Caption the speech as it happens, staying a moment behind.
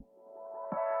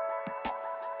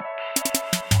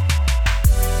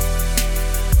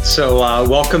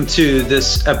Welcome to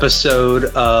this episode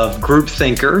of Group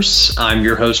Thinkers. I'm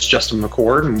your host, Justin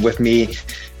McCord, and with me,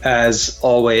 as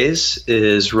always,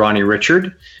 is Ronnie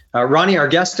Richard. Ronnie, our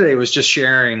guest today, was just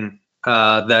sharing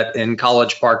that in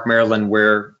College Park, Maryland,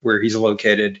 where he's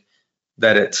located,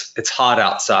 that it's hot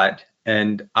outside,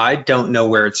 and I don't know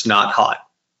where it's not hot.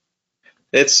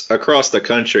 It's across the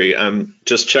country.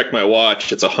 Just checked my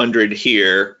watch. It's 100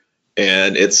 here,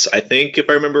 and it's, I think, if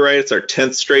I remember right, it's our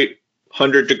 10th straight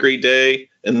 100-degree day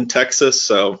in Texas.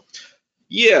 So,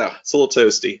 yeah, it's a little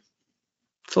toasty.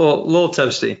 It's a little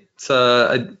toasty.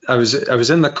 I was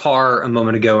in the car a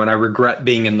moment ago, and I regret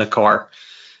being in the car,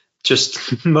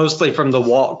 just mostly from the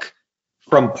walk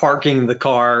from parking the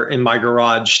car in my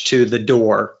garage to the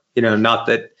door. You know, not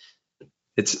that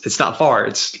it's not far.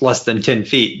 It's less than 10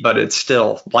 feet, but it's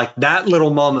still like that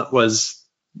little moment was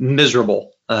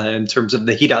miserable in terms of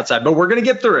the heat outside. But we're gonna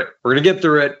get through it. We're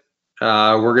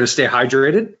going to stay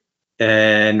hydrated,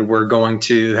 and we're going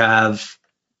to have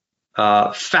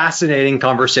a fascinating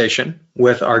conversation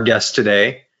with our guest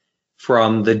today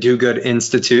from the Do Good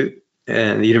Institute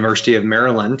and the University of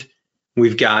Maryland.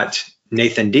 We've got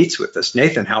Nathan Dietz with us.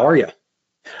 Nathan, how are you?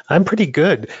 I'm pretty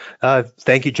good.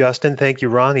 Thank you, Justin. Thank you,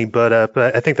 Ronnie. But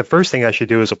I think the first thing I should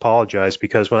do is apologize,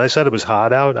 because when I said it was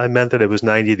hot out, I meant that it was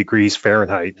 90 degrees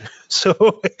Fahrenheit.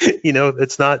 So,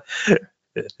 it's not...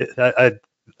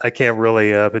 I can't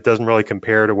really, it doesn't really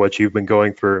compare to what you've been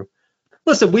going through.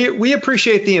 Listen, we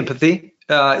appreciate the empathy.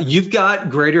 You've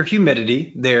got greater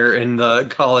humidity there in the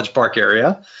College Park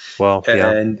area. Well,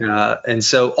 yeah. And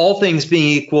so all things being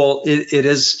equal,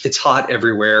 it's hot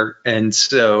everywhere. And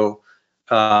so,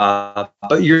 but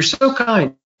you're so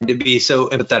kind to be so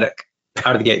empathetic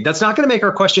out of the gate. That's not going to make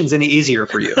our questions any easier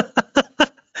for you.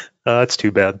 That's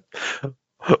too bad.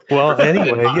 Well,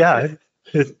 anyway, yeah.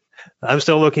 I'm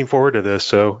still looking forward to this.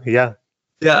 So yeah.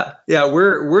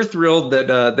 We're thrilled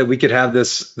that we could have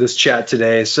this chat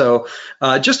today. So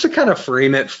just to kind of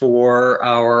frame it for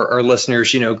our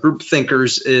listeners, Group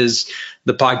Thinkers is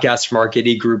the podcast from our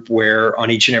KD Group, where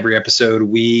on each and every episode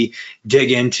we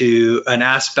dig into an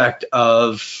aspect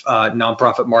of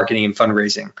nonprofit marketing and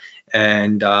fundraising,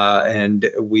 and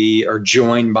we are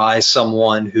joined by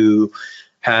someone who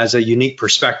has a unique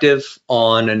perspective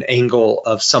on an angle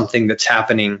of something that's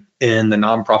happening in the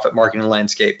nonprofit marketing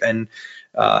landscape. And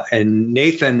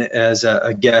Nathan, as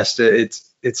a guest,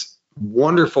 it's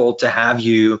wonderful to have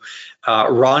you.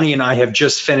 Ronnie and I have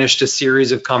just finished a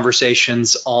series of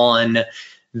conversations on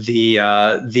the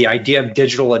idea of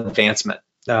digital advancement.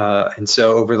 And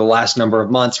so over the last number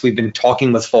of months, we've been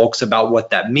talking with folks about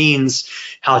what that means,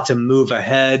 how to move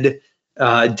ahead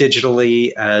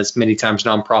digitally, as many times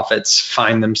nonprofits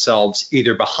find themselves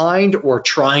either behind or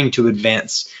trying to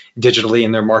advance digitally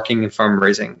in their marketing and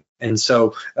fundraising. And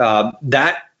so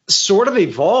that sort of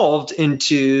evolved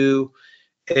into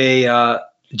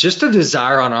just a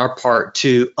desire on our part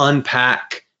to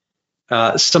unpack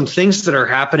some things that are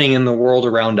happening in the world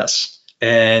around us,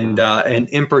 and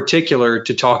in particular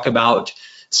to talk about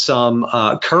some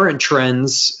current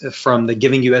trends from the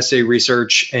Giving USA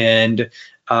research and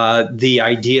the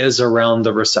ideas around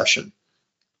the recession.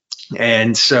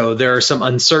 And so there are some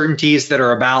uncertainties that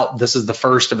are about. This is the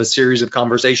first of a series of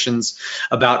conversations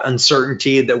about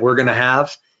uncertainty that we're going to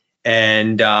have.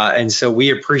 And so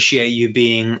we appreciate you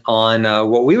being on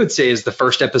what we would say is the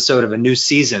first episode of a new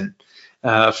season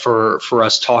for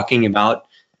us talking about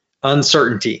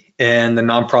uncertainty and the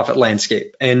nonprofit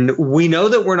landscape. And we know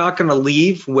that we're not going to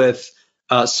leave with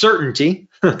certainty,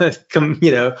 but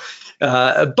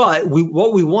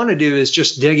what we want to do is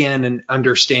just dig in and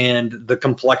understand the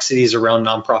complexities around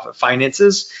nonprofit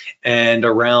finances and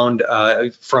around,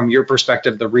 from your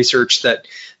perspective, the research that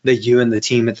you and the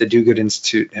team at the Do Good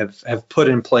Institute have put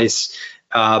in place.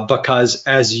 Because,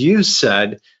 as you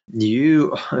said,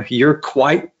 you're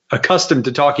quite accustomed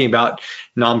to talking about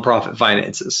nonprofit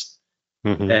finances.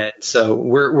 Mm-hmm. And so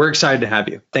we're excited to have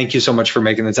you. Thank you so much for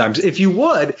making the time. If you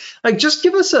would, just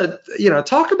give us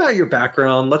talk about your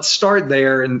background. Let's start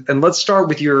there, and let's start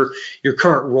with your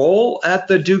current role at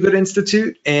the Do Good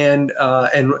Institute and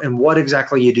what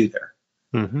exactly you do there.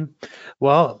 Mm-hmm.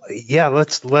 Well, yeah,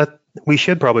 we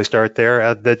should probably start there.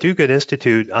 At the Do Good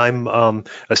Institute, I'm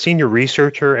a senior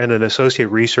researcher and an associate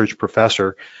research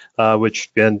professor,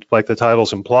 which, and like the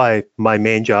titles imply, my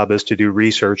main job is to do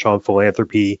research on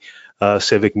philanthropy,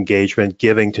 civic engagement,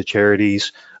 giving to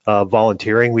charities,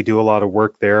 volunteering. We do a lot of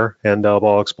work there, and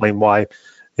I'll explain why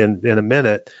in a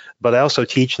minute. But I also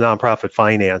teach nonprofit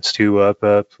finance to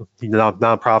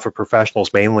nonprofit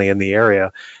professionals mainly in the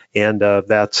area. And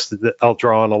I'll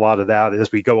draw on a lot of that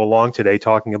as we go along today,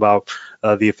 talking about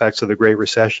the effects of the Great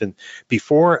Recession.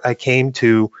 Before I came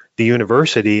to the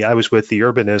university, I was with the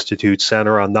Urban Institute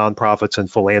Center on Nonprofits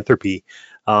and Philanthropy.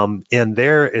 And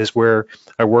there is where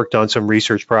I worked on some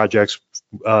research projects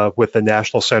with the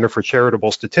National Center for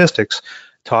Charitable Statistics,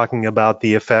 talking about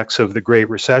the effects of the Great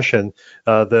Recession.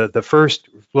 The first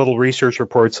little research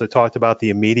reports that talked about the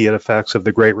immediate effects of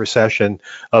the Great Recession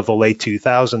of the late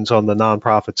 2000s on the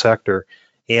nonprofit sector.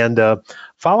 And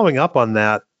following up on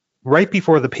that, right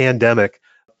before the pandemic,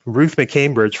 Ruth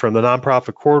McCambridge from the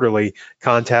Nonprofit Quarterly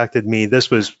contacted me. This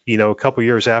was, a couple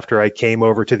years after I came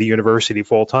over to the university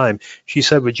full time. She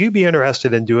said, "Would you be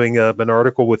interested in doing an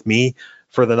article with me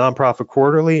for the Nonprofit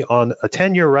Quarterly on a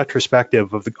 10-year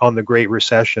retrospective on the Great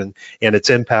Recession and its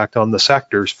impact on the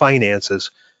sector's finances?"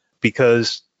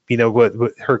 Because, what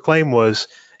her claim was,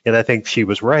 and I think she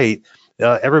was right,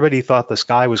 everybody thought the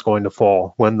sky was going to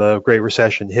fall when the Great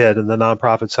Recession hit in the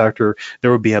nonprofit sector.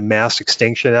 There would be a mass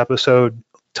extinction episode.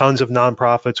 Tons of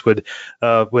nonprofits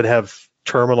would have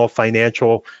terminal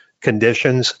financial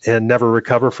conditions and never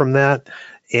recover from that.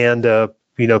 And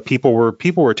people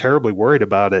were terribly worried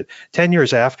about it. 10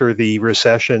 years after the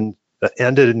recession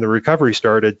ended and the recovery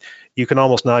started, you can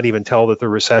almost not even tell that the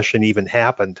recession even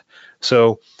happened.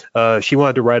 So she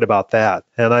wanted to write about that,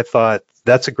 and I thought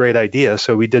that's a great idea.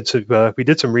 So we did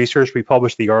some research. We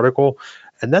published the article,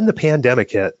 and then the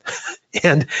pandemic hit,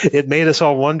 and it made us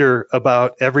all wonder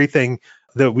about everything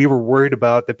that we were worried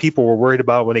about, that people were worried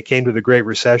about when it came to the Great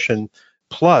Recession,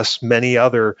 plus many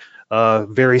other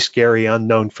very scary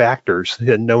unknown factors,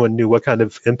 and no one knew what kind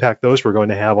of impact those were going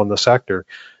to have on the sector.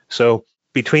 So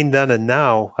between then and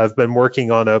now, I've been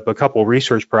working on a couple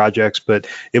research projects, but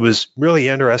it was really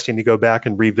interesting to go back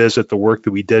and revisit the work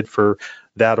that we did for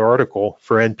that article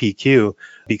for NPQ,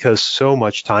 because so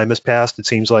much time has passed. It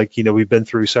seems like, we've been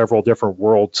through several different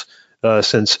worlds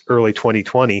since early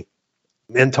 2020.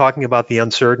 And talking about the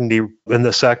uncertainty in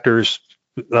the sector's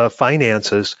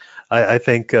finances, I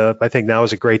think now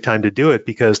is a great time to do it,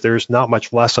 because there's not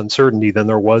much less uncertainty than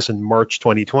there was in March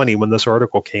 2020 when this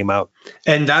article came out.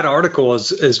 And that article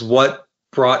is what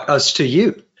brought us to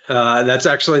you. That's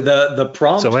actually the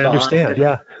prompt. So I understand.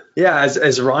 Yeah. Yeah.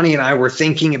 As Ronnie and I were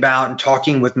thinking about and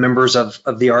talking with members of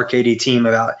the RKD team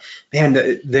about,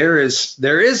 man, there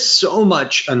is so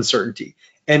much uncertainty,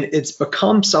 and it's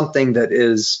become something that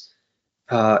is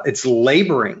it's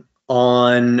laboring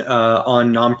on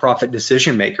nonprofit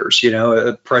decision makers.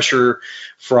 Pressure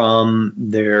from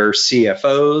their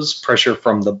CFOs, pressure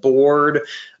from the board,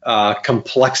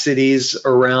 complexities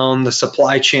around the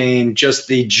supply chain, just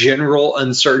the general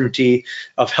uncertainty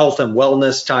of health and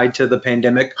wellness tied to the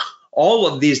pandemic. All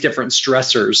of these different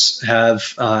stressors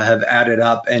have added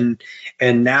up, and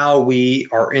now we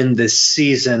are in this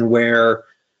season where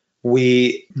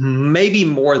we maybe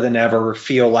more than ever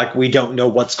feel like we don't know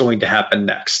what's going to happen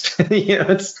next.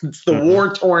 It's the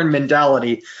war-torn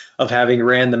mentality of having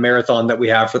ran the marathon that we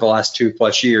have for the last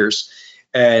 2+ years,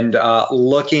 and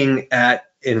looking at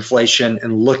inflation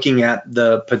and looking at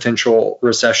the potential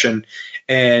recession.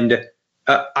 And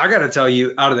I got to tell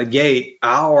you, out of the gate,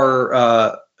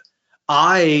 I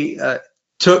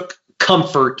took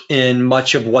comfort in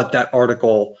much of what that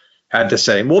article had to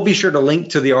say. And we'll be sure to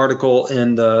link to the article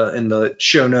in the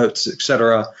show notes, et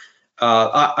cetera.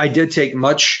 I did take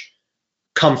much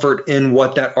comfort in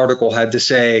what that article had to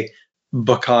say,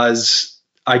 because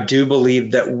I do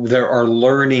believe that there are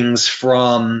learnings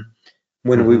from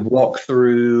when we walk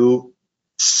through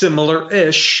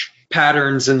similar-ish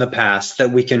patterns in the past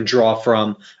that we can draw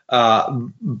from.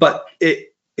 But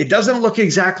it doesn't look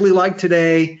exactly like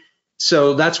today.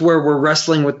 So that's where we're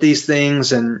wrestling with these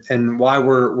things, and why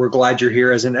we're glad you're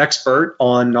here as an expert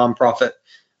on nonprofit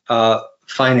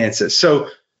finances. So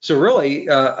really,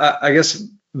 I guess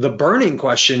the burning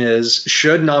question is,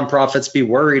 should nonprofits be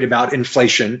worried about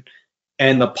inflation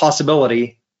and the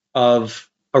possibility of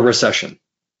a recession?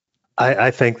 I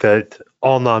think that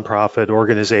all nonprofit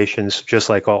organizations, just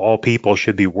like all people,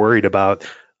 should be worried about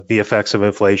the effects of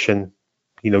inflation,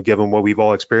 given what we've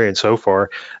all experienced so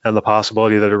far, and the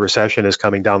possibility that a recession is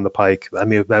coming down the pike. I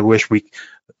mean, I wish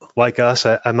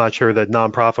I'm not sure that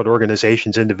nonprofit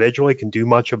organizations individually can do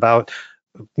much about,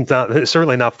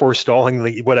 certainly not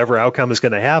forestalling whatever outcome is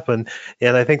going to happen.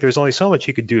 And I think there's only so much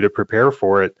you could do to prepare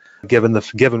for it,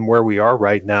 given where we are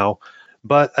right now.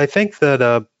 But I think that,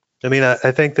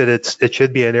 I think that it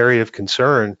should be an area of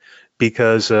concern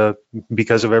because of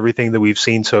everything that we've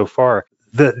seen so far.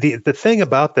 The thing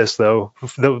about this, though,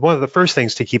 one of the first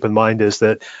things to keep in mind is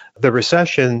that the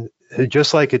recession,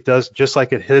 just like it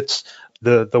hits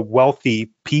the wealthy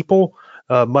people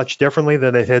much differently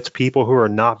than it hits people who are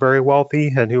not very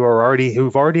wealthy and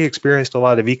who've already experienced a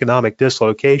lot of economic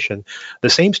dislocation. The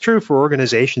same's true for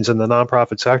organizations in the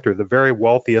nonprofit sector. The very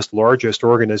wealthiest, largest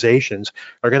organizations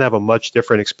are going to have a much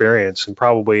different experience and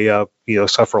probably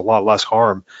suffer a lot less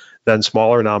harm than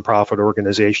smaller nonprofit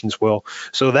organizations will.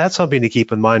 So that's something to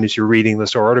keep in mind as you're reading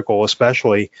this article,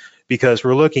 especially because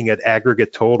we're looking at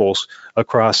aggregate totals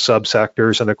across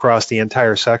subsectors and across the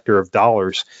entire sector of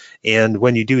dollars. And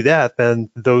when you do that,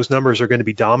 then those numbers are going to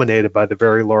be dominated by the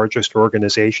very largest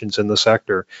organizations in the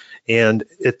sector. And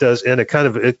it does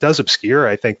obscure,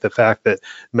 I think, the fact that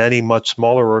many much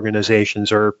smaller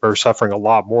organizations are suffering a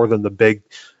lot more than the big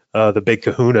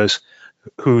kahunas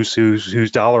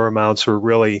whose dollar amounts are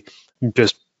really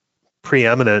just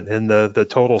preeminent in the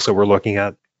totals that we're looking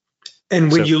at.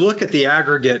 And when you look at the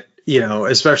aggregate,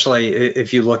 especially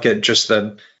if you look at just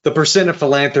the percent of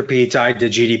philanthropy tied to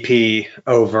GDP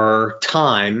over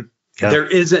time, there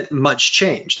isn't much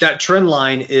change. That trend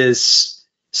line is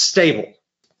stable.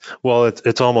 Well,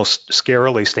 it's almost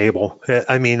scarily stable.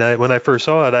 I mean, when I first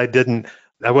saw it,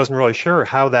 I wasn't really sure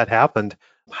how that happened.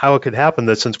 How it could happen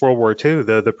that since World War II,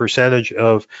 the percentage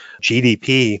of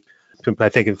GDP, I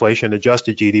think inflation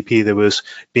adjusted GDP that was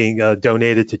being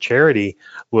donated to charity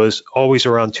was always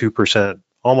around 2%,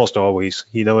 almost always,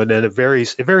 and then it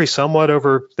varies somewhat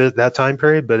over that time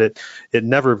period, but it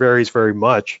never varies very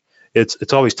much.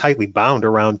 It's always tightly bound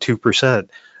around 2%.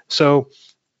 So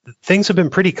things have been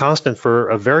pretty constant for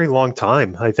a very long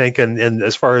time, I think, and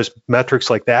as far as metrics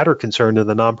like that are concerned in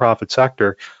the nonprofit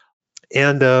sector.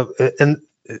 And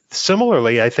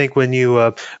similarly, I think when you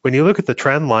look at the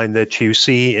trend line that you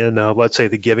see in, let's say,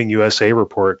 the Giving USA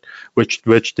report, which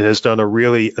has done a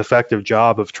really effective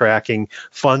job of tracking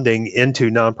funding into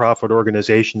nonprofit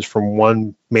organizations from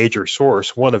one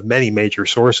of many major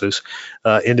sources,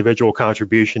 individual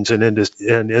contributions and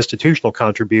institutional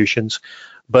contributions.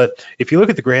 But if you look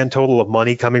at the grand total of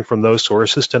money coming from those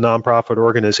sources to nonprofit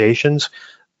organizations,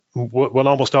 what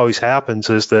almost always happens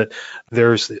is that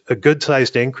there's a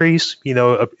good-sized increase,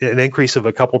 an increase of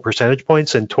a couple percentage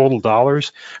points in total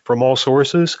dollars from all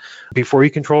sources before you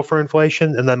control for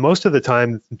inflation. And then most of the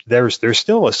time, there's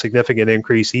still a significant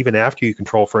increase even after you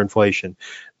control for inflation.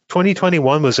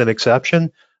 2021 was an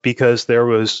exception because there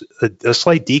was a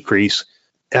slight decrease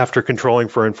after controlling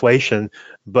for inflation,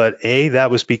 but that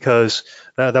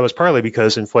was partly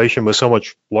because inflation was so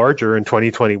much larger in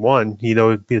 2021.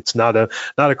 It's not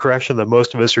a correction that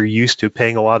most of us are used to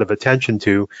paying a lot of attention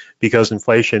to because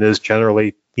inflation is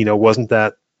generally, wasn't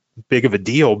that big of a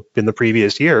deal in the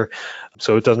previous year.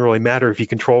 So it doesn't really matter if you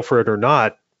control for it or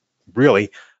not,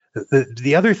 really.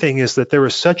 The other thing is that there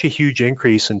was such a huge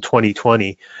increase in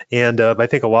 2020, and I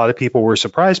think a lot of people were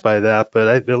surprised by that,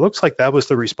 but it looks like that was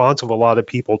the response of a lot of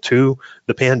people to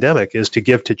the pandemic, is to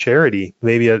give to charity,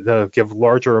 maybe give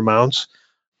larger amounts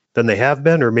than they have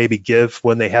been, or maybe give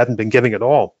when they hadn't been giving at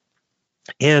all.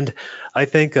 And I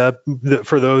think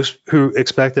for those who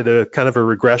expected a kind of a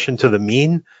regression to the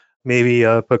mean, maybe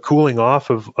a cooling off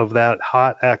of that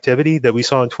hot activity that we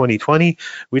saw in 2020,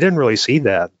 we didn't really see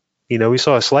that. We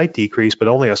saw a slight decrease, but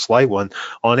only a slight one.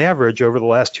 On average, over the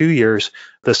last 2 years,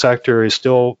 the sector is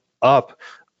still up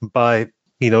by,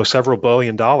 several $1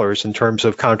 billion in terms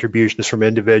of contributions from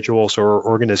individuals or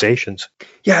organizations.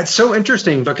 Yeah, it's so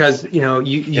interesting because,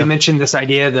 you mentioned this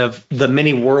idea of the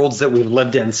many worlds that we've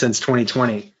lived in since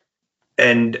 2020.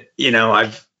 And,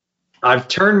 I've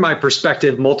turned my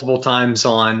perspective multiple times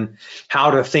on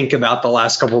how to think about the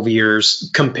last couple of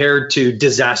years compared to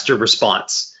disaster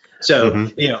response. So,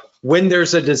 when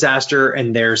there's a disaster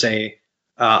and there's a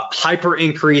hyper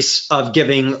increase of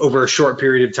giving over a short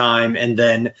period of time, and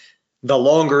then the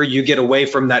longer you get away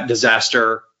from that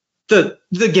disaster, the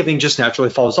giving just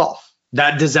naturally falls off.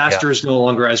 That disaster is no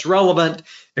longer as relevant,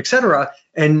 et cetera.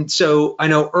 And so I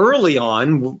know early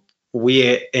on,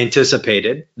 we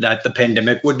anticipated that the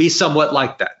pandemic would be somewhat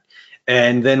like that.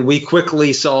 And then we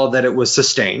quickly saw that it was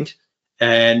sustained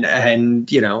and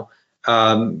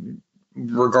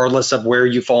regardless of where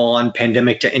you fall on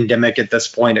pandemic to endemic at this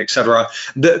point, et cetera,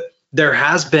 there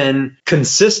has been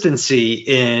consistency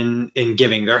in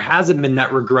giving. There hasn't been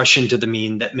that regression to the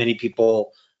mean that many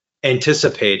people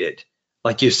anticipated,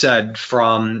 like you said,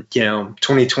 from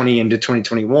 2020 into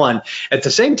 2021. At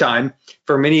the same time,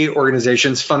 for many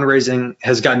organizations, fundraising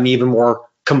has gotten even more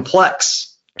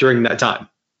complex during that time.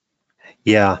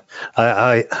 Yeah,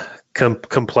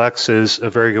 complex is a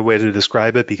very good way to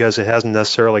describe it because it hasn't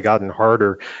necessarily gotten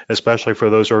harder, especially for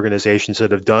those organizations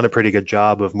that have done a pretty good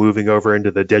job of moving over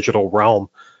into the digital realm.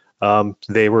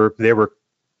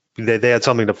 They had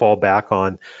something to fall back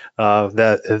on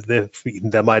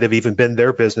that might have even been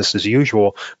their business as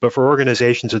usual. But for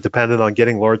organizations that depended on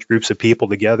getting large groups of people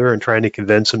together and trying to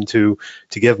convince them to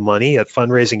give money at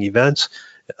fundraising events,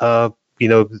 uh,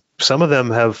 some of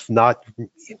them have not.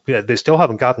 They still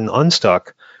haven't gotten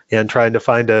unstuck and tried to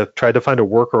find a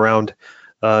workaround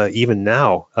even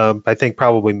now. I think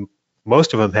probably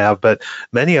most of them have, but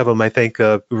many of them I think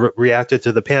reacted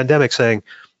to the pandemic saying,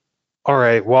 all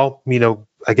right, well,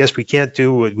 I guess we can't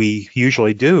do what we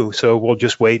usually do, so we'll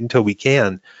just wait until we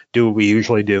can do what we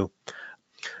usually do.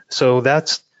 So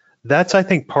that's I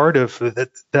think part of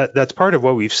that's part of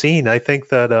what we've seen. I think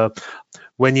that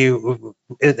when you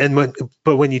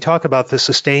but when you talk about the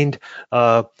sustained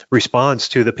response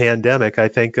to the pandemic, I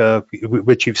think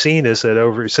what you've seen is that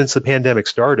over since the pandemic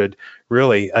started,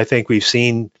 really, I think we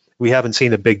haven't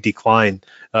seen a big decline.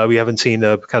 We haven't seen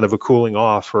a kind of a cooling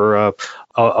off or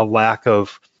a lack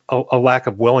of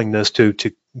willingness to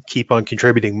keep on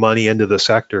contributing money into the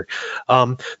sector.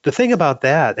 The thing about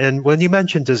that, and when you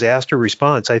mentioned disaster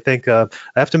response, I think I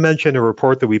have to mention a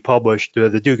report that we published,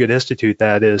 the Dugan Institute,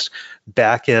 that is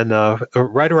back in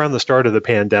right around the start of the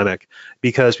pandemic,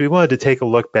 because we wanted to take a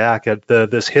look back at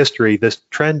this history, this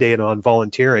trend data on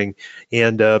volunteering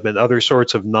and other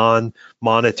sorts of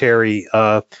non-monetary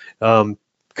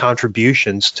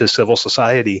contributions to civil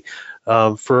society.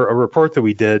 For a report that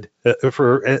we did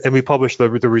and we published the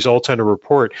results in a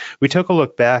report. We took a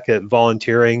look back at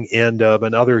volunteering and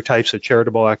other types of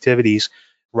charitable activities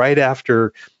right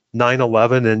after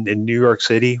 9/11 in New York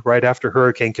City, right after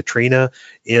Hurricane Katrina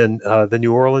in the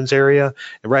New Orleans area,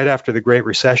 and right after the Great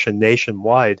Recession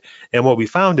nationwide. And what we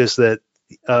found is that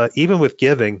even with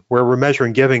giving, where we're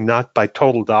measuring giving not by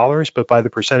total dollars, but by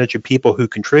the percentage of people who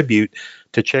contribute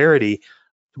to charity,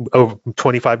 over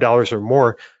 $25 or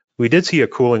more, we did see a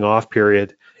cooling off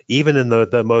period. Even in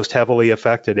the most heavily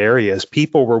affected areas,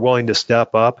 people were willing to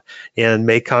step up and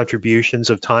make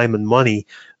contributions of time and money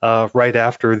right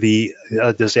after the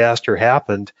disaster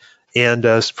happened, and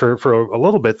for a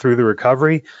little bit through the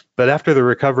recovery. But after the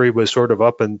recovery was sort of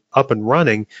up and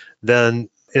running, then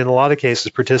in a lot of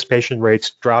cases, participation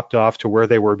rates dropped off to where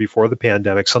they were before the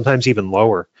pandemic, sometimes even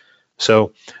lower.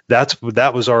 So that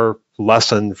was our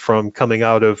lesson from coming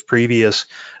out of previous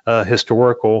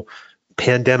historical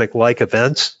pandemic-like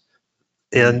events,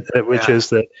 and which is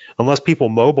that unless people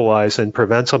mobilize and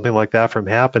prevent something like that from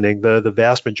happening, the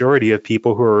vast majority of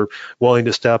people who are willing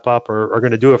to step up are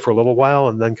going to do it for a little while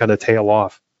and then kind of tail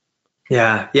off.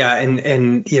 Yeah, and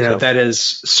that is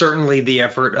certainly the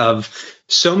effort of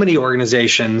so many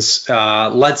organizations.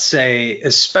 Let's say,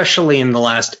 especially in the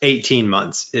last 18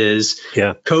 months, is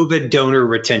COVID donor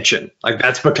retention. Like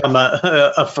that's become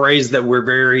a phrase that we're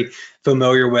very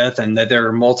familiar with, and that there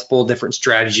are multiple different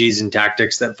strategies and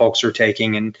tactics that folks are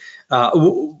taking. And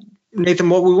Nathan,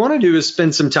 what we want to do is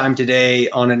spend some time today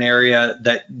on an area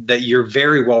that you're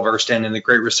very well versed in the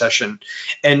Great Recession,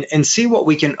 and see what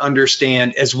we can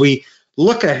understand as we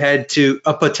look ahead to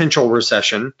a potential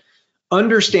recession,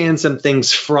 understand some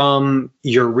things from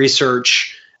your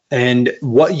research and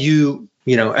what you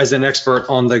as an expert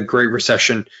on the Great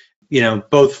Recession,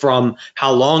 both from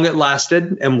how long it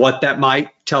lasted and what that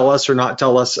might tell us or not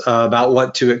tell us about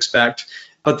what to expect,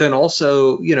 but then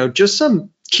also, just some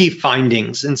key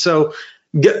findings. And so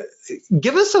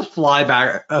give us a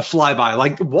flyby,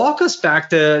 like walk us back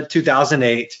to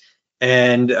 2008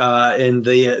 and in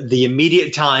the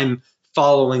immediate time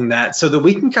following that, so that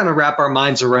we can kind of wrap our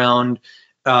minds around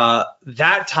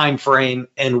that time frame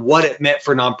and what it meant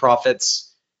for nonprofits,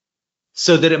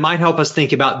 so that it might help us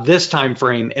think about this time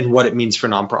frame and what it means for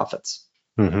nonprofits.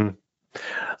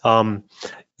 Mm-hmm.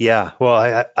 Yeah,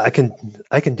 well, I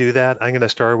can do that. I'm going to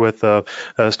start with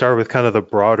kind of the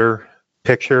broader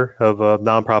picture of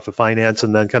nonprofit finance,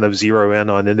 and then kind of zero in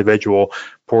on individual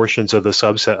portions of the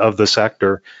subset of the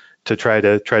sector to try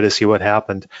to see what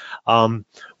happened.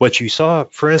 What you saw,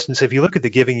 for instance, if you look at the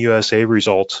Giving USA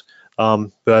results,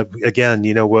 again,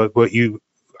 what you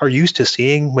are used to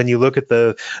seeing when you look at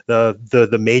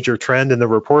the major trend in the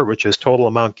report, which is total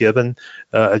amount given,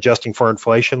 adjusting for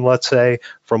inflation, let's say,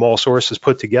 from all sources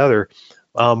put together.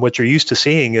 What you're used to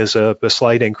seeing is a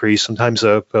slight increase, sometimes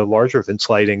a larger than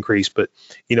slight increase, but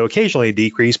occasionally a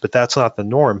decrease, but that's not the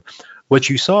norm. What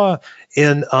you saw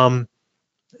in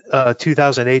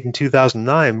 2008 and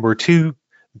 2009 were two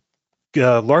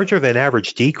larger than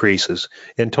average decreases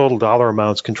in total dollar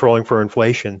amounts controlling for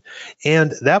inflation.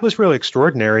 And that was really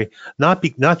extraordinary, not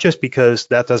just because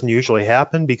that doesn't usually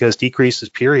happen, because decreases,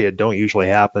 period, don't usually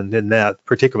happen in that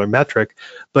particular metric,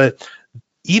 but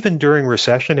even during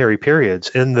recessionary periods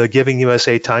in the Giving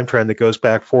USA time trend that goes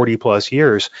back 40 plus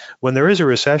years, when there is a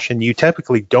recession, you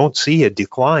typically don't see a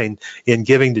decline in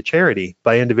giving to charity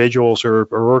by individuals or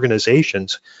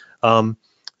organizations.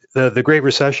 The Great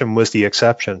Recession was the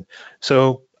exception.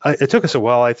 So it took us a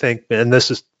while, I think, and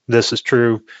this is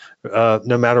true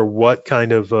no matter what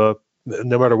kind of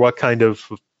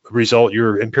result,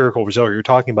 your empirical result you're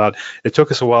talking about. It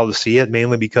took us a while to see it,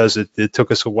 mainly because it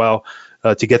took us a while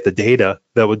to get the data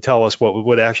that would tell us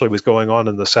what actually was going on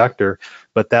in the sector.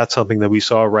 But that's something that we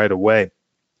saw right away.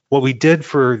 What we did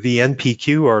for the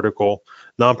NPQ article,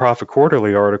 Nonprofit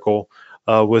Quarterly article,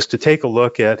 was to take a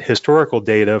look at historical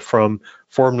data from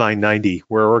Form 990,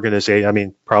 where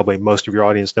probably most of your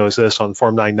audience knows this. On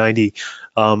Form 990,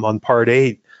 on Part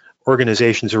 8,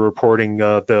 organizations are reporting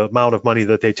the amount of money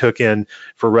that they took in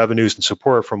for revenues and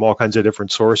support from all kinds of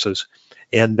different sources.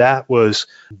 And that's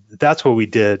what we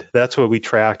did. That's what we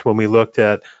tracked when we looked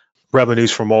at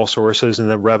revenues from all sources and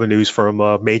then revenues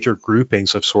from major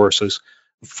groupings of sources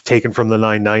taken from the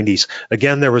 990s.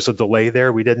 Again, there was a delay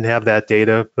there. We didn't have that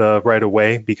data right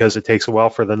away because it takes a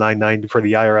while for the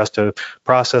IRS to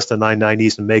process the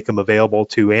 990s and make them available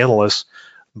to analysts.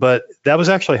 But that was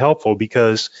actually helpful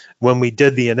because when we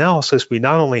did the analysis, we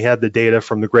not only had the data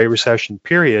from the Great Recession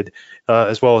period,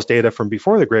 as well as data from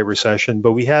before the Great Recession,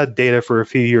 but we had data for a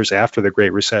few years after the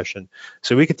Great Recession.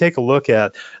 So we could take a look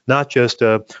at not just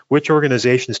which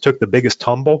organizations took the biggest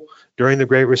tumble during the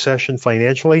Great Recession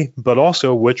financially, but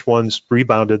also which ones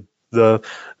rebounded the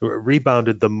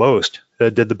most,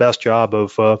 did the best job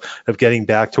of getting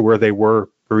back to where they were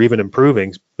or even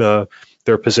improving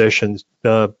their positions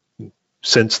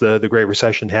since the Great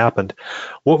Recession happened.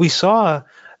 What we saw,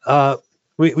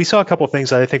 we saw a couple of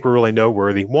things that I think were really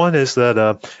noteworthy. One is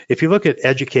that if you look at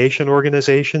education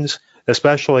organizations,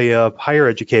 especially higher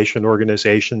education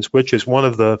organizations, which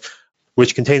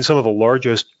contains some of the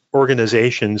largest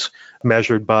organizations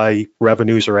measured by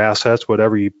revenues or assets,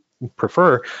 whatever you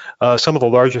prefer, some of the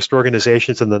largest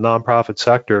organizations in the nonprofit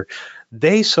sector,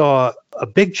 they saw a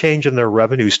big change in their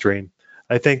revenue stream.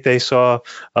 I think they saw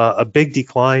a big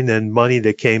decline in money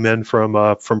that came in from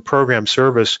program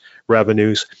service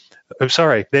revenues. I'm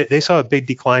sorry, they saw a big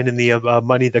decline in the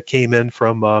money that came in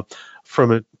from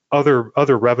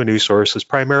other revenue sources,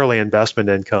 primarily investment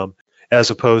income,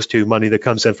 as opposed to money that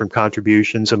comes in from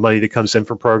contributions and money that comes in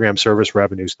from program service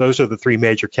revenues. Those are the three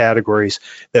major categories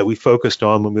that we focused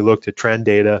on when we looked at trend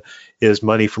data: is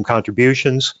money from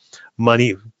contributions,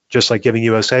 money, just like Giving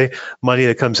USA, money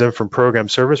that comes in from program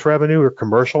service revenue or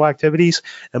commercial activities,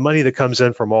 and money that comes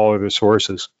in from all other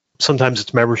sources. Sometimes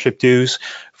it's membership dues.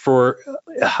 For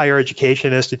higher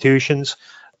education institutions,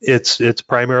 it's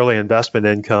primarily investment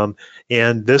income,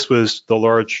 and this was the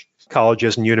large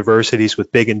colleges and universities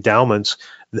with big endowments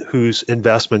whose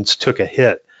investments took a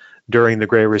hit during the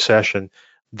Great Recession.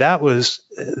 That was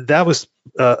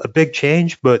a big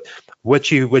change, but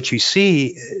what you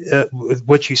see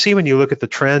when you look at the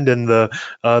trend and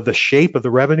the shape of the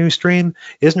revenue stream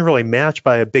isn't really matched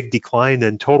by a big decline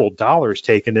in total dollars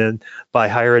taken in by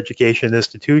higher education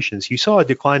institutions. You saw a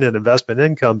decline in investment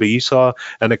income, but you saw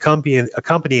an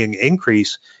accompanying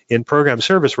increase in program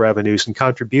service revenues and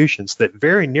contributions that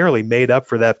very nearly made up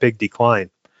for that big decline.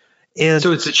 And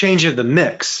so it's a change of the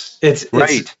mix. It's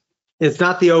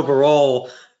not the overall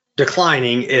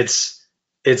declining. It's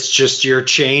just your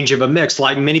change of a mix.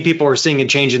 Like many people are seeing a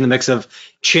change in the mix of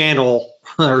channel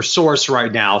or source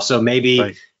right now. So maybe,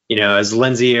 right, as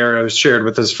Lindsay Arrow shared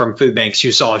with us from food banks,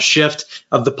 you saw a shift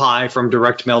of the pie from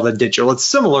direct mail to digital. It's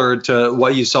similar to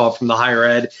what you saw from the higher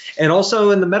ed and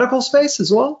also in the medical space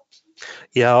as well.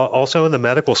 Yeah, also in the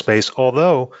medical space,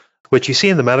 although what you see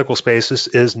in the medical space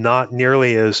is not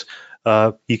nearly as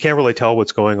you can't really tell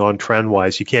what's going on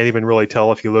trend-wise. You can't even really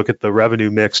tell if you look at the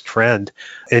revenue mix trend.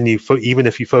 And even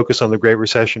if you focus on the Great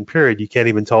Recession period, you can't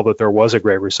even tell that there was a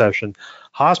Great Recession.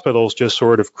 Hospitals just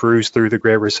sort of cruised through the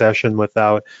Great Recession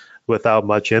without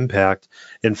much impact.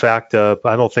 In fact, I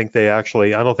don't think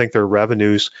their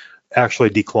revenues actually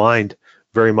declined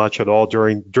very much at all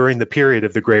during the period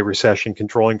of the Great Recession,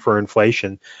 controlling for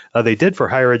inflation. They did for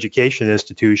higher education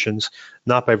institutions,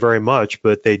 not by very much,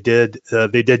 but they did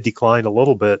decline a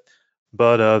little bit.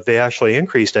 But they actually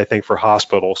increased, I think, for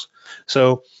hospitals.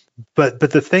 So But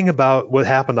the thing about what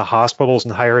happened to hospitals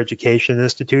and higher education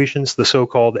institutions, the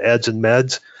so-called eds and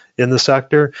meds in the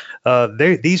sector,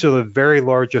 these are the very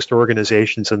largest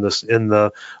organizations in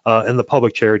the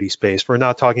public charity space. We're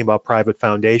not talking about private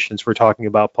foundations. We're talking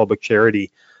about public charities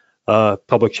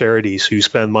who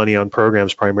spend money on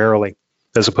programs primarily,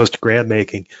 as opposed to grant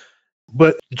making.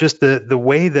 But just the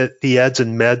way that the eds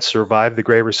and meds survived the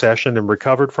Great Recession and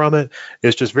recovered from it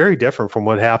is just very different from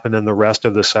what happened in the rest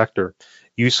of the sector.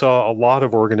 You saw a lot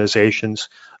of organizations.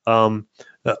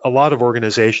 A lot of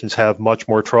organizations have much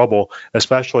more trouble,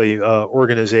 especially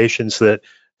organizations that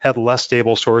had less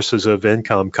stable sources of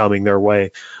income coming their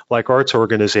way. Like arts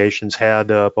organizations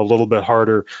had a little bit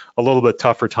harder, a little bit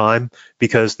tougher time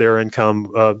because their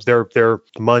income, their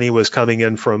money was coming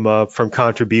in from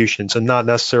contributions, and not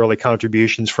necessarily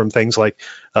contributions from things like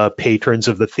patrons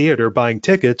of the theater buying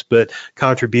tickets, but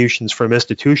contributions from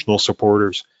institutional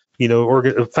supporters.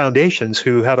 Foundations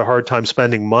who had a hard time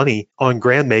spending money on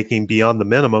grant making beyond the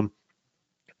minimum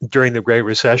during the Great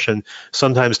Recession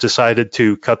sometimes decided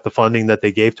to cut the funding that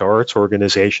they gave to arts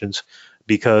organizations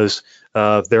because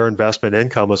their investment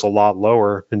income was a lot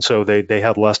lower, and so they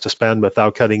had less to spend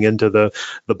without cutting into the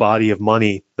body of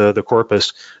money, the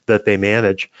corpus that they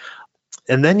manage.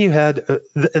 And then you had,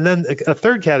 and then a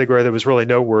third category that was really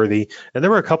noteworthy, and there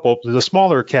were a couple, the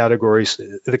smaller categories,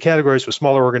 the categories with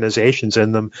smaller organizations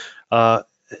in them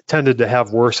tended to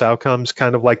have worse outcomes,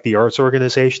 kind of like the arts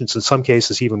organizations, in some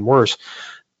cases even worse.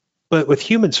 But with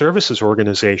human services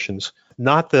organizations,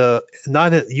 not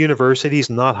at universities,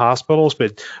 not hospitals,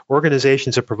 but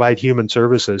organizations that provide human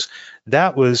services,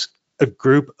 that was a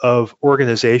group of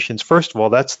organizations. First of all,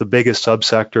 that's the biggest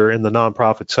subsector in the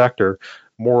nonprofit sector,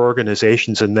 more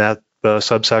organizations in that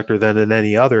subsector than in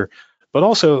any other. But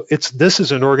also, this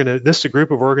is a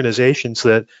group of organizations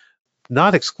that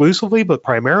not exclusively, but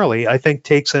primarily, I think,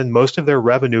 takes in most of their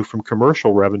revenue from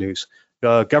commercial revenues,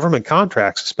 government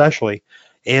contracts especially.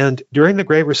 And during the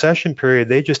Great Recession period,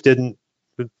 they just didn't,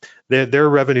 their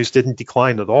revenues didn't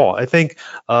decline at all. I think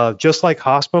just like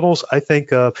hospitals, I think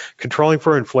controlling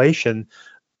for inflation,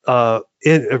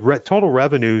 total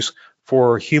revenues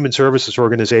for human services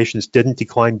organizations didn't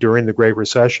decline during the Great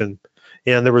Recession.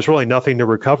 And there was really nothing to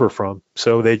recover from.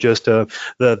 So they just,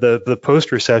 the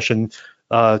post-recession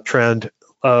trend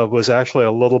was actually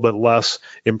a little bit less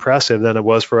impressive than it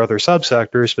was for other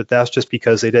subsectors, but that's just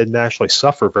because they didn't actually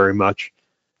suffer very much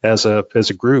as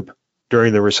a group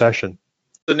during the recession.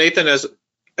 So Nathan,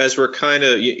 as we're kind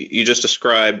of, you just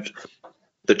described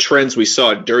the trends we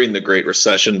saw during the Great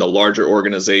Recession, the larger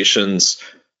organizations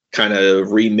kind of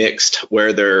remixed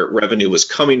where their revenue was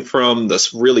coming from. The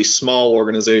really small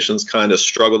organizations kind of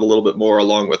struggled a little bit more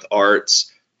along with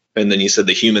arts. And then you said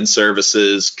the human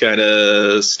services kind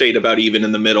of stayed about even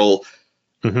in the middle.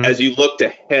 Mm-hmm. As you looked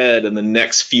ahead in the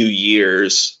next few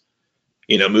years,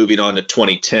 moving on to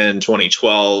 2010,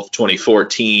 2012,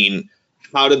 2014,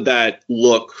 how did that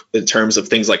look in terms of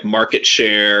things like market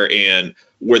share, and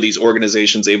were these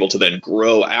organizations able to then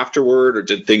grow afterward, or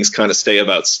did things kind of stay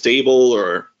about stable,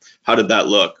 or how did that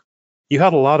look? You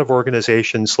had a lot of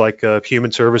organizations like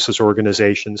human services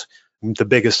organizations, the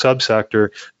biggest subsector,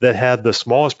 that had the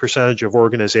smallest percentage of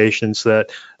organizations that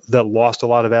lost a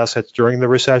lot of assets during the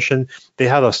recession. They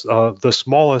had the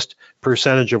smallest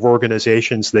percentage of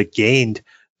organizations that gained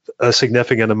a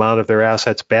significant amount of their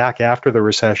assets back after the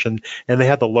recession, and they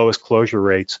had the lowest closure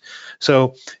rates.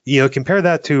 So, compare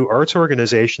that to arts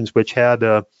organizations, which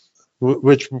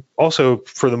also,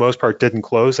 for the most part, didn't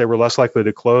close. They were less likely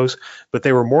to close, but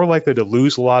they were more likely to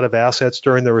lose a lot of assets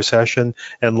during the recession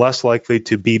and less likely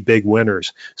to be big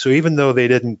winners. So even though they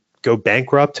didn't go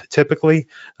bankrupt typically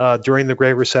during the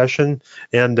Great Recession,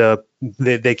 and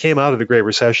they came out of the Great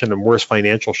Recession in worse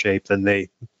financial shape than they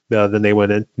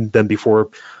went in than before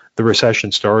the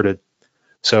recession started.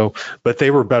 So, but they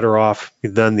were better off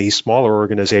than the smaller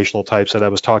organizational types that I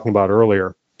was talking about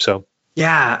earlier. So.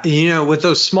 Yeah, with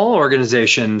those small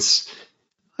organizations,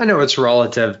 I know it's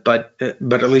relative, but at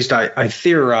least I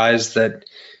theorize that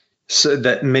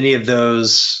many of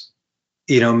those,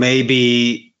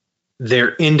 maybe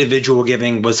their individual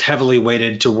giving was heavily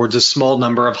weighted towards a small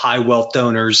number of high wealth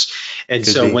donors. And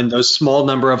so when those small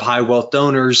number of high wealth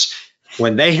donors,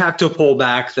 when they have to pull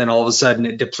back, then all of a sudden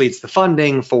it depletes the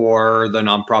funding for the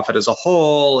nonprofit as a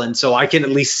whole. And so I can at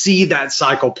least see that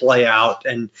cycle play out.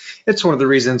 And it's one of the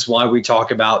reasons why we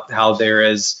talk about how there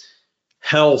is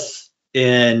health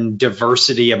in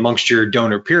diversity amongst your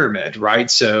donor pyramid, right?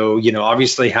 So,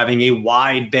 obviously having a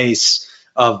wide base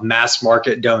of mass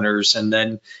market donors, and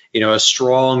then, a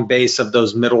strong base of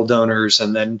those middle donors,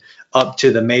 and then up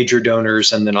to the major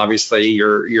donors, and then obviously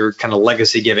your kind of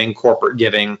legacy giving, corporate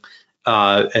giving.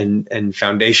 and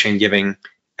foundation giving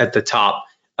at the top.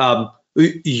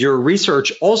 Your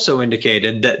research also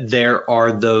indicated that there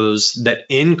are those that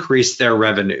increase their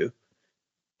revenue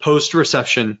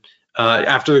post-recession,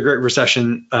 after the Great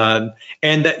Recession, and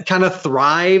that kind of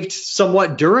thrived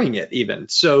somewhat during it even.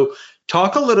 So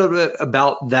talk a little bit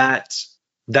about that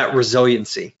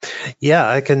resiliency. Yeah,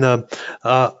 I can.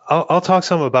 I'll talk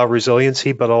some about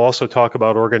resiliency, but I'll also talk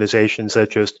about organizations that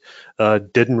just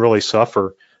didn't really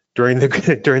suffer during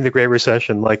the Great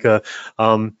Recession. Like, I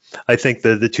think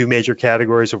the two major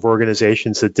categories of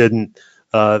organizations that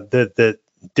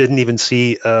didn't even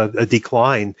see a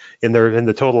decline in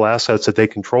the total assets that they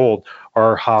controlled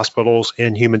are hospitals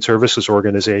and human services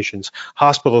organizations.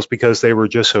 Hospitals, because they were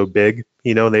just so big,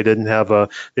 they didn't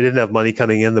have money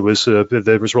coming in that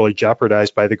was really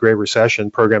jeopardized by the Great Recession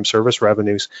program service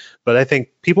revenues. But I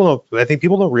think people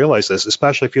don't realize this,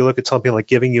 especially if you look at something like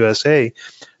Giving USA.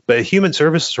 But human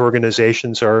services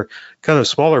organizations are kind of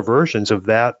smaller versions of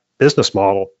that business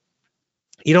model.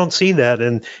 You don't see that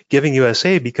in Giving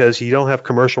USA because you don't have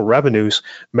commercial revenues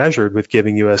measured with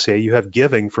Giving USA. You have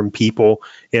giving from people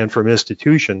and from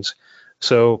institutions.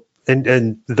 So,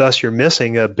 and thus you're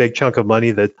missing a big chunk of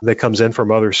money that comes in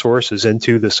from other sources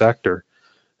into the sector.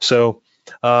 So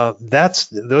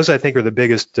those I think are the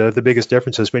biggest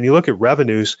differences. When you look at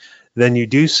revenues, then you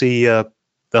do see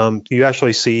you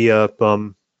actually see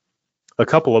a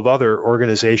couple of other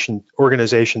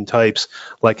organization types,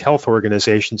 like health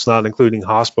organizations, not including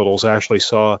hospitals, actually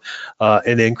saw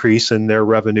an increase in their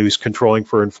revenues controlling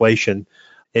for inflation.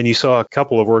 And you saw a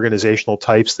couple of organizational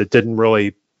types that didn't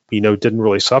really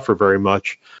suffer very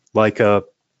much, like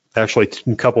actually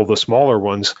a couple of the smaller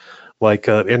ones, like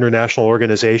international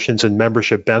organizations and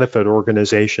membership benefit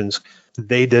organizations.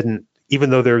 They didn't, even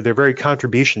though they're very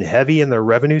contribution heavy in their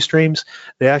revenue streams,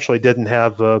 they actually didn't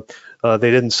have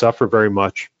they didn't suffer very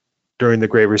much during the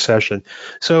Great Recession.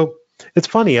 So it's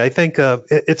funny. I think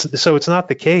it's not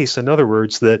the case, in other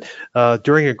words, that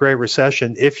during a Great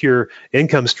Recession, if your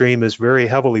income stream is very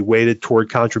heavily weighted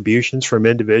toward contributions from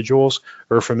individuals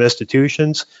or from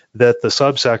institutions, that the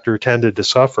subsector tended to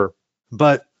suffer.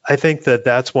 But I think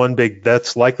that's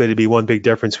likely to be one big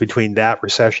difference between that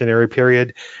recessionary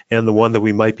period and the one that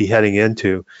we might be heading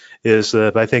into, is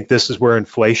that I think this is where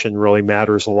inflation really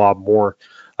matters a lot more.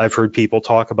 I've heard people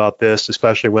talk about this,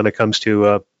 especially when it comes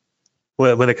to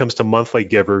monthly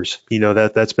givers.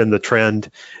 That's been the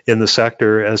trend in the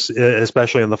sector,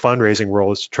 especially in the fundraising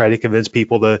world, is to try to convince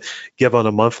people to give on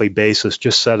a monthly basis.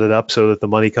 Just set it up so that the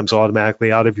money comes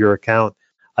automatically out of your account.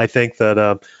 I think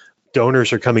that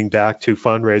donors are coming back to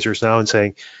fundraisers now and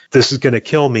saying, this is going to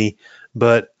kill me,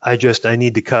 but I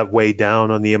need to cut way down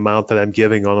on the amount that I'm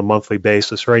giving on a monthly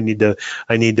basis, or I need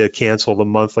to cancel the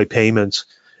monthly payments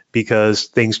because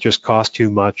things just cost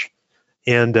too much.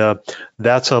 And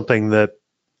that's something that,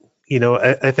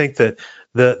 I think that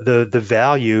the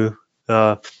value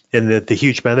and the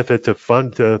huge benefit to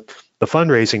the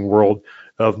fundraising world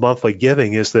of monthly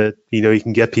giving is that, you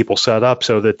can get people set up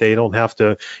so that you don't have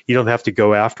to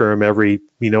go after them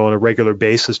on a regular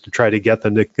basis to try to get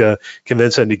them to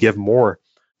convince them to give more.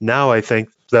 Now, I think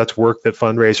that's work that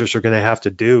fundraisers are going to have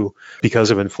to do because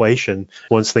of inflation.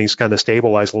 Once things kind of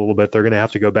stabilize a little bit, they're going to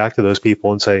have to go back to those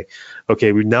people and say,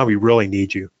 okay, now we really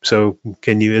need you. So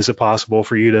is it possible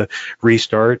for you to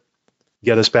restart,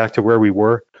 get us back to where we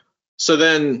were? So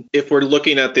then if we're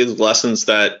looking at these lessons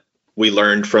that we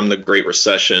learned from the Great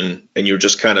Recession, and you're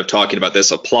just kind of talking about this,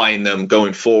 applying them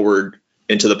going forward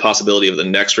into the possibility of the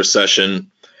next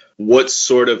recession, what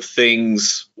sort of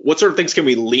things can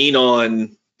we lean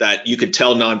on that you could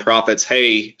tell nonprofits,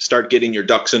 hey, start getting your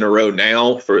ducks in a row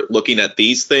now for looking at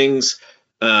these things?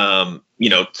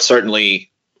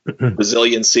 Certainly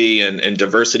resiliency and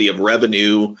diversity of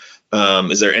revenue.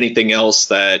 Is there anything else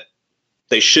that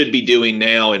they should be doing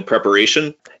now in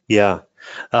preparation? Yeah.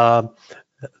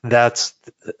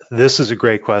 This is a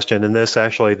great question. And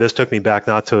this took me back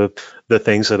not to the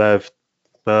things that I've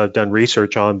done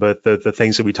research on, but the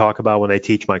things that we talk about when I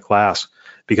teach my class,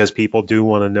 because people do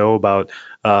want to know about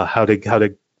how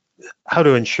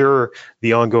to ensure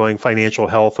the ongoing financial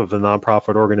health of the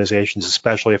nonprofit organizations,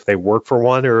 especially if they work for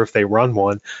one or if they run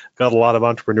one. Got a lot of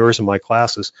entrepreneurs in my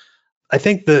classes. I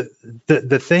think the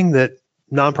thing that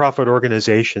nonprofit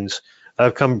organizations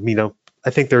have come, I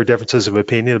think there are differences of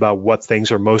opinion about what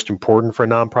things are most important for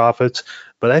nonprofits,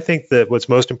 but I think that what's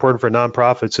most important for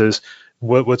nonprofits is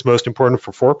what's most important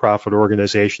for for-profit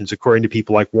organizations, according to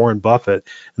people like Warren Buffett,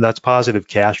 and that's positive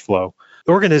cash flow.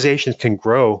 Organizations can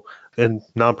grow, and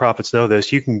nonprofits know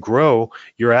this. You can grow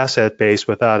your asset base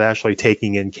without actually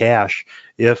taking in cash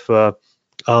if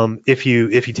If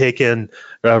you take in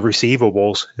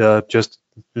receivables,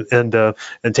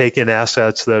 and take in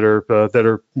assets that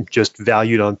are just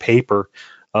valued on paper,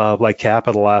 like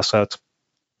capital assets.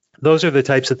 Those are the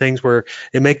types of things where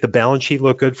it make the balance sheet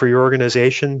look good for your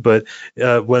organization, but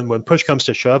when push comes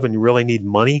to shove and you really need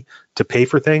money to pay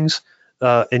for things,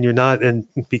 and you're not, and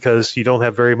because you don't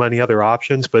have very many other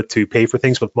options but to pay for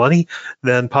things with money,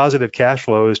 then positive cash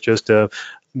flow is just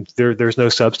there's no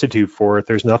substitute for it.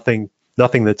 There's nothing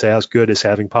that's as good as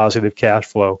having positive cash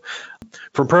flow.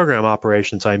 From program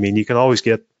operations, I mean, you can always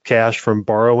get cash from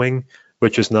borrowing,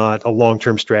 which is not a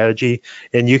long-term strategy,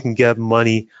 and you can get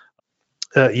money.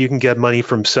 You can get money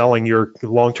from selling your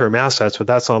long-term assets, but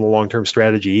that's not a long-term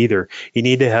strategy either. You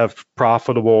need to have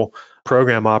profitable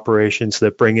program operations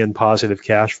that bring in positive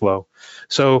cash flow.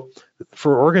 So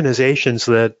for organizations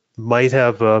that might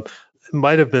have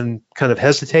been kind of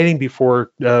hesitating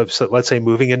before, so let's say,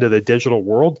 moving into the digital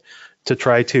world to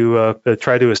try to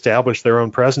establish their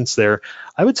own presence there,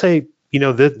 I would say,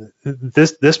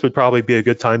 this would probably be a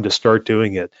good time to start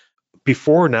doing it.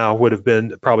 Before now would have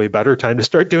been probably a better time to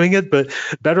start doing it, but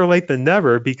better late than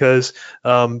never, because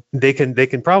they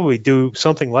can probably do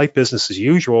something like business as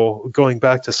usual, going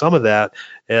back to some of that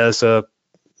as the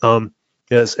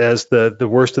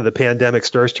worst of the pandemic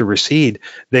starts to recede.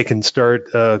 They can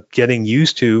start getting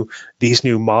used to these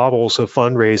new models of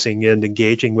fundraising and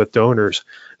engaging with donors.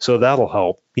 So that'll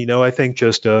help. I think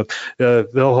just they'll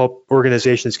help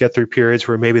organizations get through periods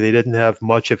where maybe they didn't have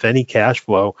much, if any, cash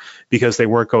flow because they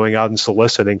weren't going out and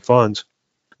soliciting funds.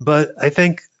 But I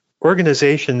think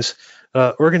organizations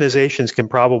can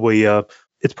probably,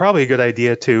 it's probably a good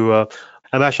idea to,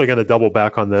 I'm actually going to double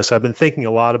back on this. I've been thinking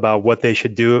a lot about what they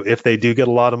should do if they do get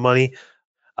a lot of money.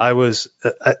 I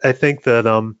think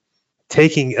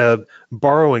that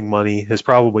borrowing money is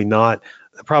probably not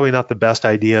the best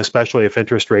idea, especially if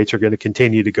interest rates are going to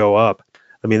continue to go up.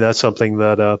 I mean, that's something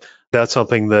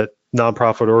that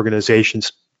nonprofit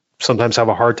organizations sometimes have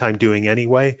a hard time doing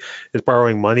anyway, is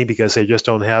borrowing money because they just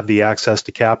don't have the access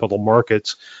to capital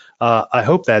markets. I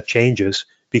hope that changes,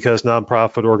 because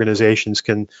nonprofit organizations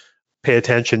can pay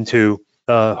attention to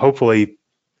hopefully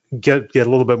get a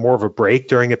little bit more of a break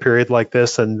during a period like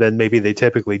this than maybe they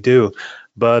typically do.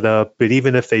 But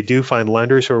even if they do find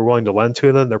lenders who are willing to lend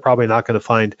to them, they're probably not going to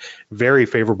find very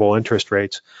favorable interest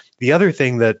rates. The other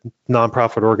thing that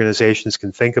nonprofit organizations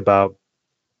can think about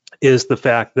is the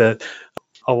fact that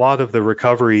a lot of the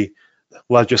recovery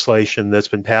legislation that's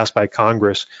been passed by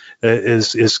Congress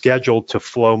is scheduled to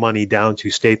flow money down to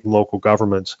state and local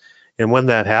governments. And when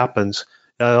that happens,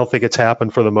 I don't think it's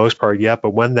happened for the most part yet,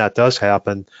 but when that does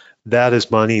happen, that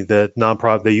is money that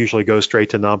they usually go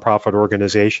straight to nonprofit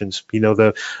organizations.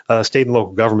 The state and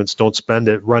local governments don't spend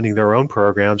it running their own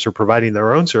programs or providing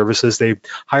their own services. They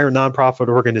hire nonprofit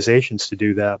organizations to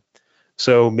do that.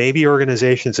 So maybe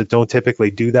organizations that don't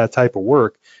typically do that type of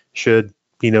work should,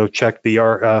 check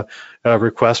the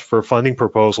request for funding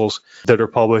proposals that are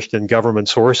published in government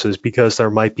sources, because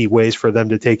there might be ways for them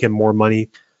to take in more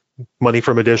money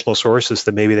from additional sources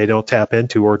that maybe they don't tap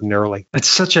into ordinarily. It's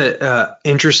such a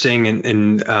interesting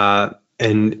and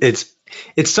it's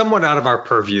somewhat out of our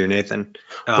purview, Nathan.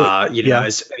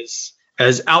 As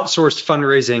outsourced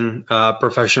fundraising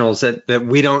professionals that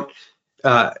we don't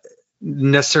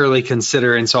necessarily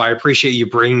consider, and so I appreciate you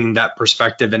bringing that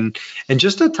perspective. And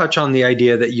just to touch on the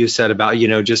idea that you said about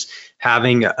just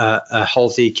having a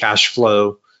healthy cash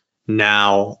flow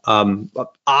now,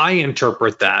 I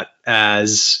interpret that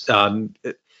as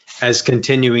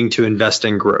continuing to invest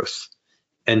in growth.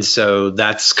 And so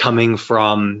that's coming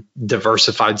from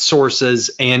diversified sources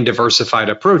and diversified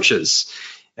approaches.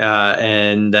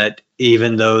 And that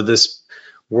even though this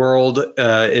world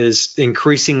is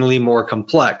increasingly more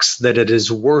complex, that it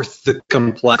is worth the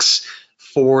complex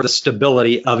for the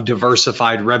stability of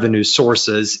diversified revenue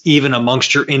sources, even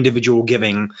amongst your individual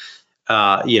giving,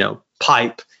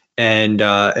 pipe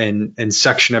and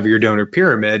section of your donor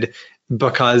pyramid,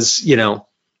 because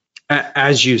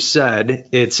as you said,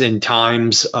 it's in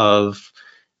times of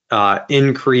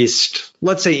increased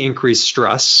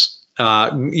stress,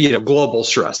 global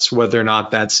stress, whether or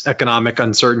not that's economic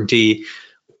uncertainty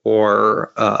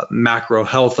or macro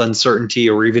health uncertainty,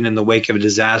 or even in the wake of a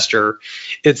disaster.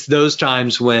 It's those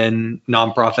times when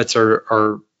nonprofits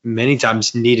are many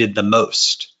times needed the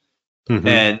most. Mm-hmm.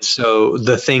 And so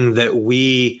the thing that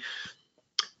we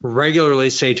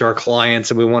regularly say to our clients,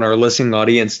 and we want our listening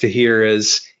audience to hear,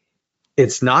 is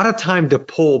it's not a time to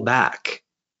pull back.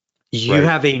 You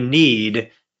have a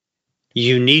need.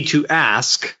 You need to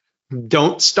ask.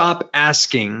 Don't stop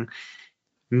asking.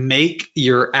 Make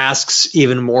your asks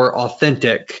even more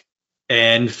authentic,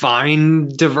 and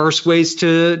find diverse ways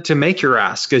to make your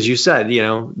ask. As you said,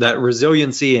 that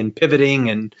resiliency and pivoting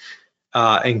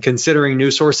and considering new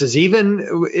sources, even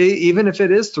if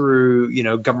it is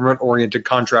through government-oriented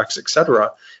contracts, et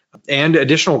cetera, and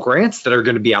additional grants that are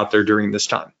going to be out there during this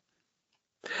time.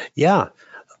 Yeah,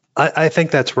 I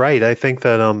think that's right. I think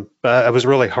that I was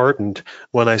really heartened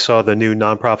when I saw the new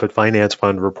Nonprofit Finance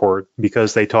Fund report,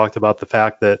 because they talked about the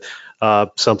fact that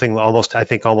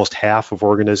almost half of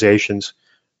organizations.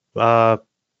 Let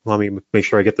me make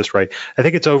sure I get this right. I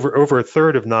think it's over a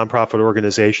third of nonprofit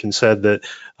organizations said that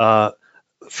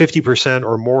 50%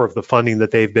 or more of the funding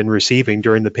that they've been receiving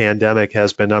during the pandemic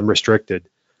has been unrestricted.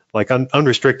 Like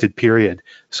unrestricted period.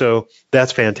 So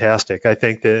that's fantastic. I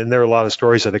think that, and there are a lot of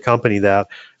stories that accompany that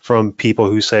from people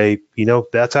who say,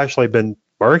 that's actually been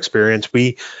our experience.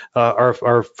 We,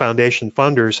 our foundation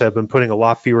funders have been putting a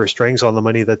lot fewer strings on the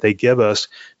money that they give us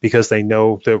because they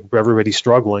know that everybody's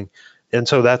struggling. And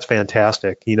so that's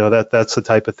fantastic. That's the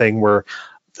type of thing where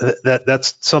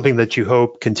that's something that you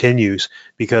hope continues,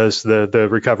 because the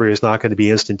recovery is not going to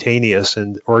be instantaneous,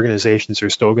 and organizations are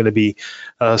still going to be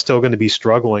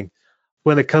struggling.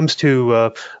 When it comes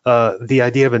to the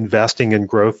idea of investing in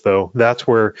growth, though, that's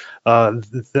where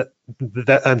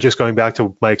that I'm just going back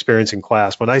to my experience in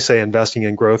class. When I say investing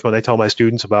in growth, when I tell my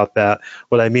students about that,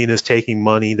 what I mean is taking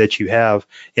money that you have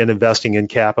and investing in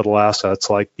capital assets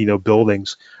like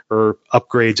buildings or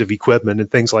upgrades of equipment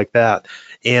and things like that.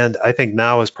 And I think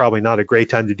now is probably not a great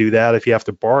time to do that if you have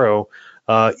to borrow,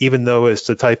 even though it's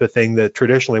the type of thing that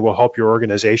traditionally will help your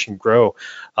organization grow.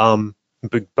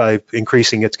 By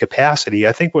increasing its capacity,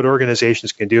 I think what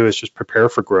organizations can do is just prepare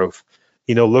for growth.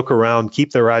 Look around,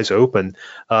 keep their eyes open,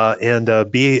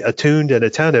 and be attuned and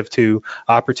attentive to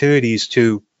opportunities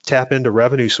to tap into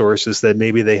revenue sources that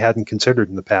maybe they hadn't considered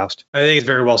in the past. I think it's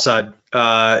very well said.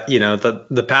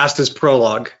 The past is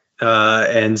prologue,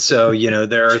 and so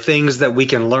there are things that we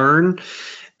can learn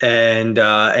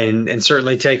and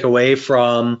certainly take away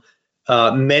from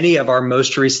many of our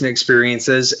most recent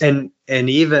experiences, and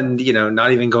even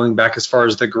not even going back as far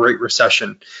as the Great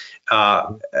Recession.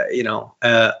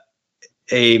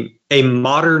 A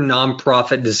modern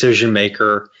nonprofit decision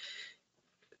maker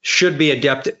should be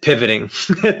adept at pivoting.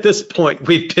 At this point,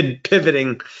 we've been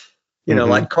pivoting,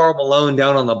 like Karl Malone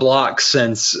down on the block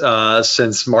since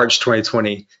March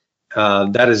 2020.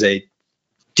 That is a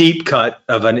deep cut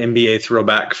of an NBA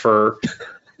throwback for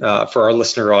our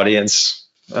listener audience.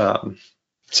 But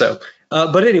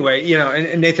anyway,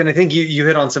 and Nathan, I think you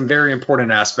hit on some very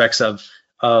important aspects of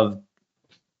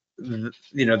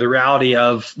the reality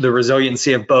of the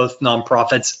resiliency of both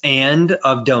nonprofits and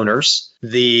of donors,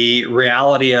 the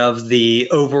reality of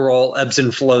the overall ebbs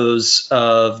and flows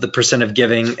of the percent of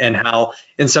giving, and how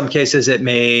in some cases it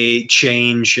may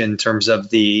change in terms of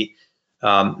the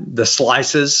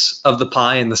slices of the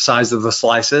pie and the size of the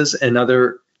slices. In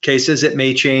other cases, it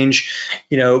may change,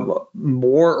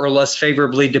 more or less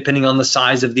favorably depending on the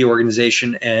size of the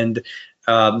organization and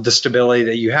the stability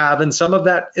that you have. And some of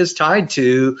that is tied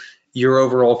to your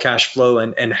overall cash flow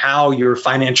and how you're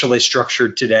financially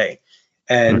structured today.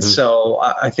 And so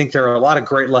I think there are a lot of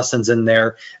great lessons in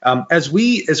there. As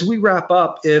we wrap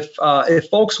up, if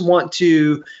folks want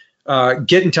to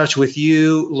get in touch with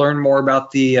you, learn more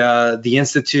about the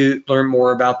Institute, learn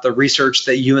more about the research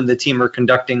that you and the team are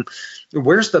conducting,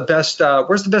 where's the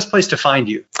best place to find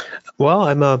you? Well,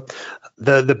 I'm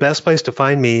the best place to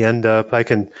find me, and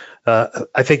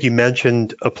I think you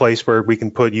mentioned a place where we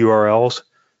can put URLs,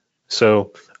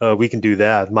 so we can do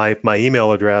that. My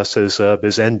email address is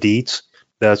Dietz.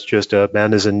 That's just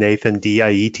N as in Nathan,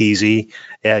 DIETZ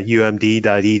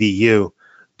 @umd.edu.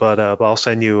 But I'll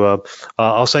send you a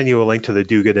link to the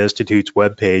Do Good Institute's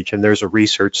webpage, and there's a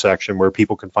research section where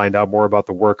people can find out more about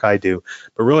the work I do.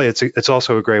 But really, it's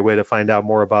also a great way to find out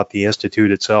more about the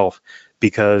Institute itself,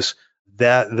 because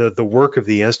the work of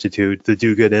the Institute, the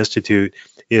Do Good Institute,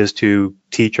 is to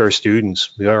teach our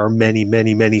students. There are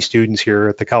many students here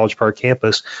at the College Park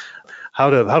campus how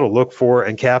to look for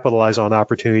and capitalize on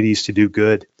opportunities to do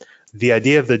good. The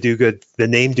idea of the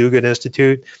name Do Good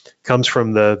Institute comes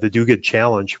from the Do Good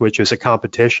Challenge, which is a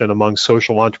competition among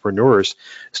social entrepreneurs,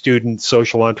 student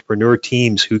social entrepreneur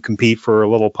teams who compete for a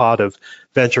little pot of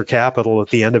venture capital at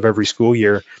the end of every school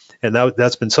year. And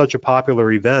that's been such a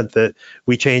popular event that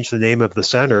we changed the name of the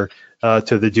center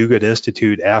to the Do Good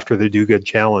Institute after the Do Good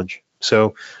Challenge.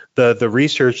 So the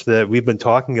research that we've been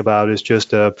talking about is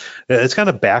just it's kind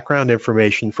of background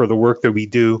information for the work that we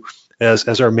do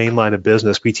as our main line of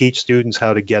business. We teach students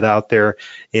how to get out there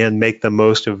and make the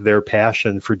most of their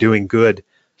passion for doing good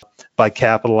by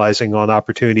capitalizing on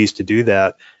opportunities to do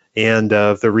that. And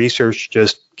the research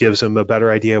just gives them a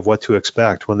better idea of what to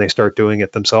expect when they start doing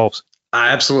it themselves. I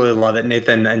absolutely love it,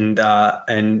 Nathan.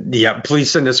 And yeah,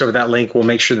 please send us over that link. We'll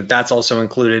make sure that that's also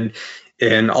included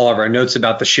in all of our notes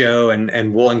about the show,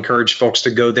 and we'll encourage folks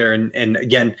to go there. And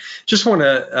again, just want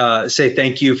to say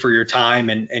thank you for your time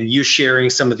and you sharing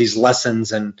some of these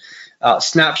lessons and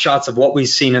snapshots of what we've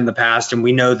seen in the past. And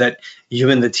we know that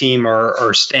you and the team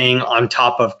are staying on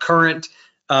top of current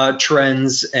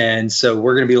trends. And so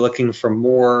we're going to be looking for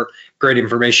more great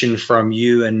information from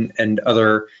you and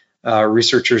other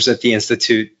researchers at the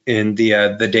Institute in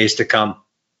the days to come.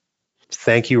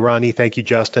 Thank you, Ronnie. Thank you,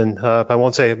 Justin. I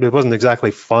won't say it wasn't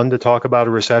exactly fun to talk about a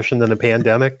recession and a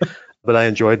pandemic, but I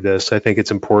enjoyed this. I think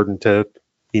it's important to,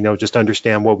 just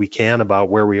understand what we can about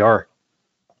where we are.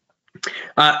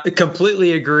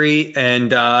 Completely agree.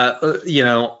 And,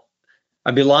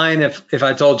 I'd be lying if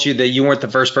I told you that you weren't the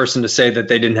first person to say that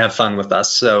they didn't have fun with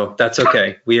us. So that's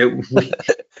okay.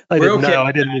 I didn't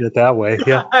mean it that way.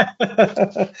 Yeah.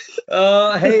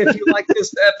 Hey, if you like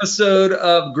this episode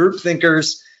of Group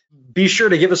Thinkers, be sure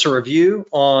to give us a review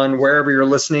on wherever you're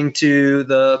listening to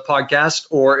the podcast,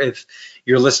 or if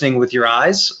you're listening with your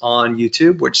eyes on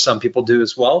YouTube, which some people do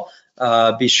as well.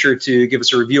 Be sure to give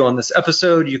us a review on this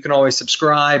episode. You can always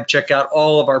subscribe, check out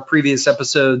all of our previous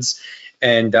episodes.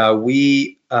 And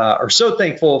we are so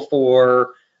thankful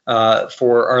for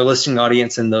our listening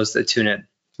audience and those that tune in.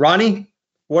 Ronnie,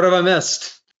 what have I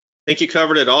missed? I think you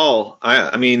covered it all.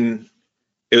 I mean,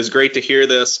 it was great to hear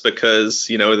this because,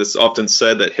 it's often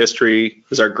said that history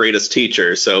is our greatest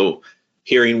teacher. So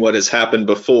hearing what has happened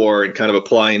before and kind of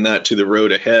applying that to the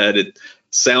road ahead, it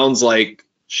sounds like,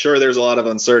 sure, there's a lot of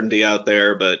uncertainty out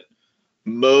there, but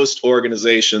most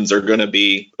organizations are going to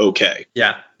be okay.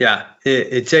 Yeah.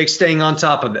 It takes staying on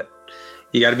top of it.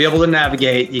 You got to be able to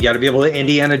navigate. You got to be able to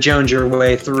Indiana Jones your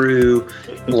way through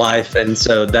life, and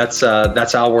so that's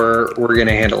how we're going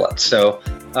to handle it. So,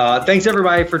 thanks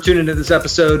everybody for tuning into this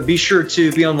episode. Be sure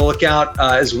to be on the lookout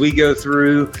as we go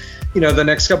through, the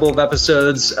next couple of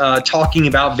episodes, talking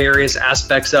about various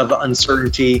aspects of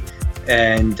uncertainty,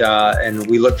 and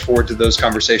we look forward to those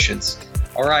conversations.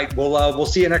 All right, we'll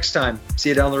see you next time. See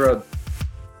you down the road.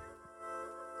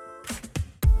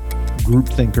 Group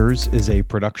Thinkers is a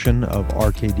production of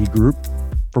RKD Group.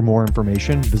 For more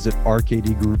information, visit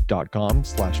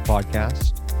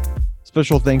rkdgroup.com/podcast.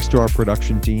 Special thanks to our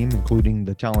production team, including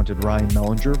the talented Ryan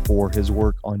Mellinger for his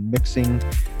work on mixing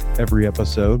every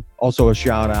episode. Also a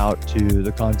shout out to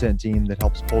the content team that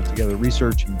helps pull together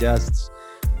research and guests,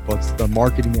 plus the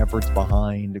marketing efforts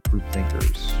behind Group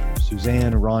Thinkers.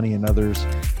 Suzanne, Ronnie, and others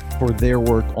for their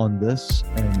work on this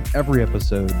and every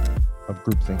episode of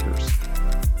Group Thinkers.